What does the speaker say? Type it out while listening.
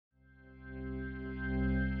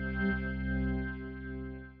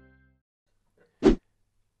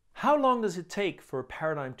How long does it take for a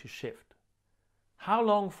paradigm to shift? How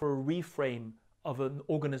long for a reframe of an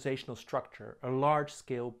organizational structure, a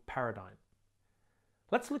large-scale paradigm?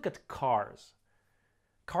 Let's look at cars.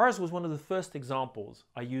 Cars was one of the first examples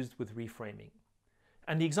I used with reframing.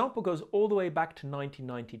 And the example goes all the way back to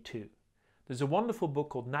 1992. There's a wonderful book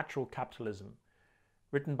called Natural Capitalism,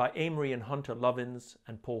 written by Amory and Hunter Lovins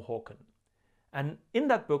and Paul Hawken. And in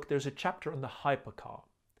that book, there's a chapter on the hypercar.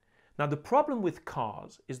 Now, the problem with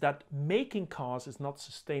cars is that making cars is not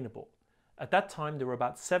sustainable. At that time, there were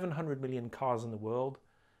about 700 million cars in the world,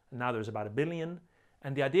 and now there's about 1 billion.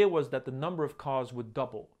 And the idea was that the number of cars would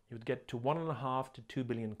double. You would get to 1.5 to 2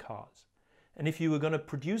 billion cars. And if you were going to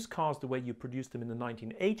produce cars the way you produced them in the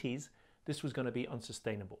 1980s, this was going to be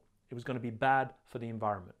unsustainable. It was going to be bad for the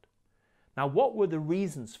environment. Now, what were the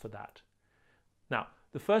reasons for that? Now,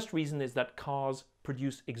 the first reason is that cars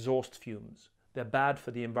produce exhaust fumes. They're bad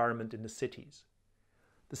for the environment in the cities.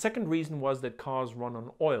 The second reason was that cars run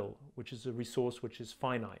on oil, which is a resource which is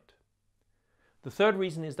finite. The third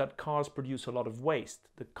reason is that cars produce a lot of waste.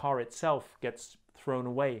 The car itself gets thrown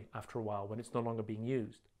away after a while when it's no longer being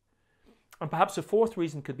used. And perhaps a fourth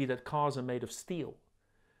reason could be that cars are made of steel.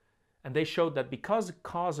 And they showed that because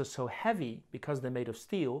cars are so heavy, because they're made of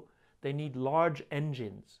steel, they need large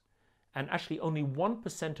engines. And actually only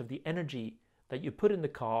 1% of the energy that you put in the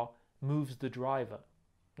car moves the driver.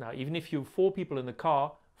 Now, even if you have 4 people in the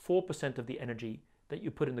car, 4% of the energy that you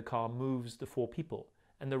put in the car moves the 4 people.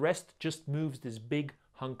 And the rest just moves this big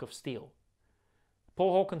hunk of steel.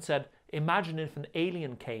 Paul Hawken said, imagine if an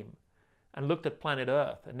alien came and looked at planet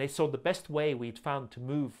Earth and they saw the best way we'd found to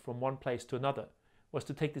move from one place to another was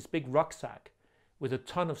to take this big rucksack with a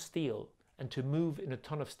ton of steel and to move in a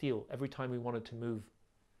ton of steel every time we wanted to move.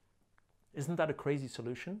 Isn't that a crazy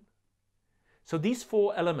solution? So these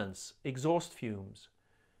 4 elements, exhaust fumes,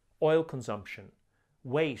 oil consumption,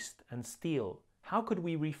 waste and steel, how could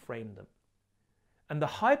we reframe them? And the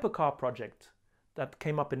hypercar project that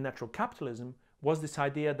came up in Natural Capitalism was this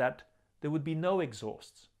idea that there would be no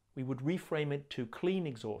exhausts. We would reframe it to clean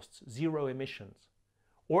exhausts, 0 emissions,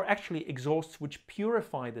 or actually exhausts which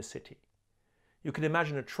purify the city. You could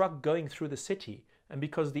imagine a truck going through the city, and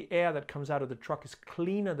because the air that comes out of the truck is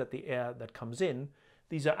cleaner than the air that comes in,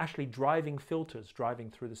 these are actually driving filters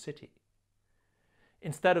driving through the city.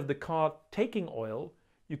 Instead of the car taking oil,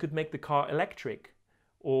 you could make the car electric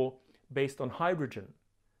or based on hydrogen.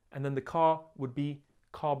 And then the car would be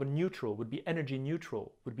carbon neutral, would be energy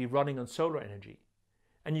neutral, would be running on solar energy.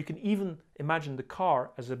 And you can even imagine the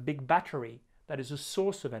car as a big battery that is a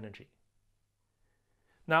source of energy.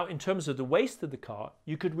 Now, in terms of the waste of the car,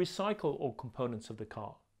 you could recycle all components of the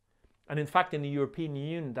car. And in fact, in the European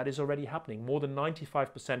Union, that is already happening. More than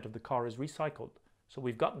 95% of the car is recycled. So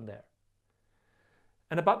we've gotten there.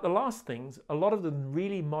 And about the last things, a lot of the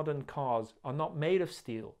really modern cars are not made of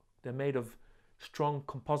steel. They're made of strong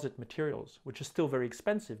composite materials, which are still very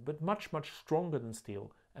expensive, but much, much stronger than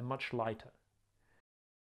steel and much lighter.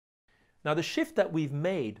 Now, the shift that we've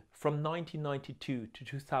made from 1992 to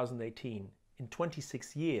 2018, in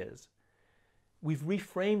 26 years, we've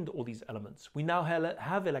reframed all these elements. We now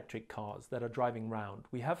have electric cars that are driving around.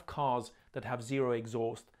 We have cars that have 0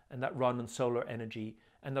 exhaust and that run on solar energy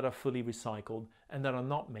and that are fully recycled and that are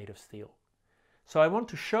not made of steel. So I want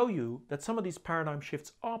to show you that some of these paradigm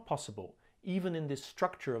shifts are possible, even in this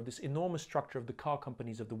structure of this enormous structure of the car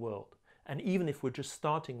companies of the world, and even if we're just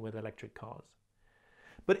starting with electric cars.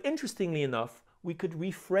 But interestingly enough, we could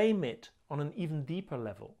reframe it on an even deeper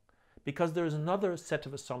level, because there is another set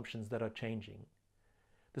of assumptions that are changing.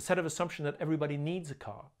 The set of assumption that everybody needs a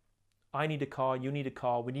car. I need a car, you need a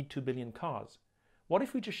car, we need 2 billion cars. What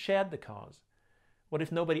if we just shared the cars? What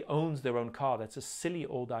if nobody owns their own car? That's a silly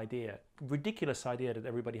old idea, ridiculous idea that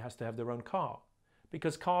everybody has to have their own car.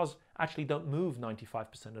 Because cars actually don't move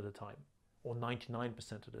 95% of the time, or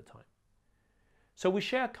 99% of the time. So we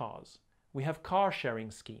share cars. We have car sharing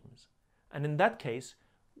schemes. And in that case,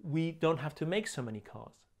 we don't have to make so many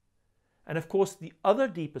cars. And of course, the other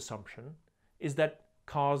deep assumption is that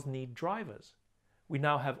cars need drivers. We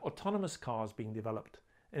now have autonomous cars being developed.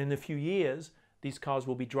 And in a few years, these cars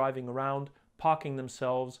will be driving around, parking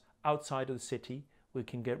themselves outside of the city. We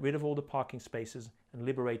can get rid of all the parking spaces and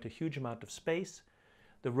liberate a huge amount of space.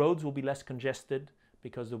 The roads will be less congested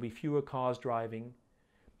because there'll be fewer cars driving.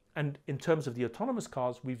 And in terms of the autonomous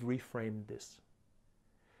cars, we've reframed this.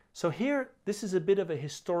 So here, this is a bit of a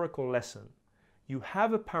historical lesson. You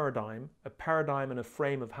have a paradigm and a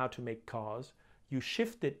frame of how to make cars. You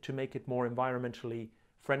shift it to make it more environmentally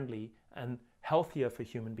friendly and healthier for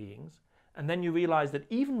human beings. And then you realize that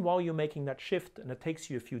even while you're making that shift, and it takes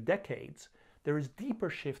you a few decades, there is deeper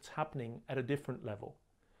shifts happening at a different level.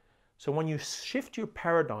 So when you shift your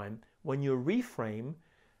paradigm, when you reframe,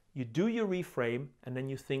 you do your reframe and then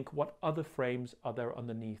you think, what other frames are there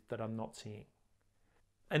underneath that I'm not seeing?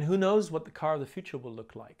 And who knows what the car of the future will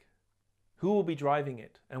look like? Who will be driving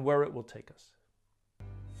it and where it will take us?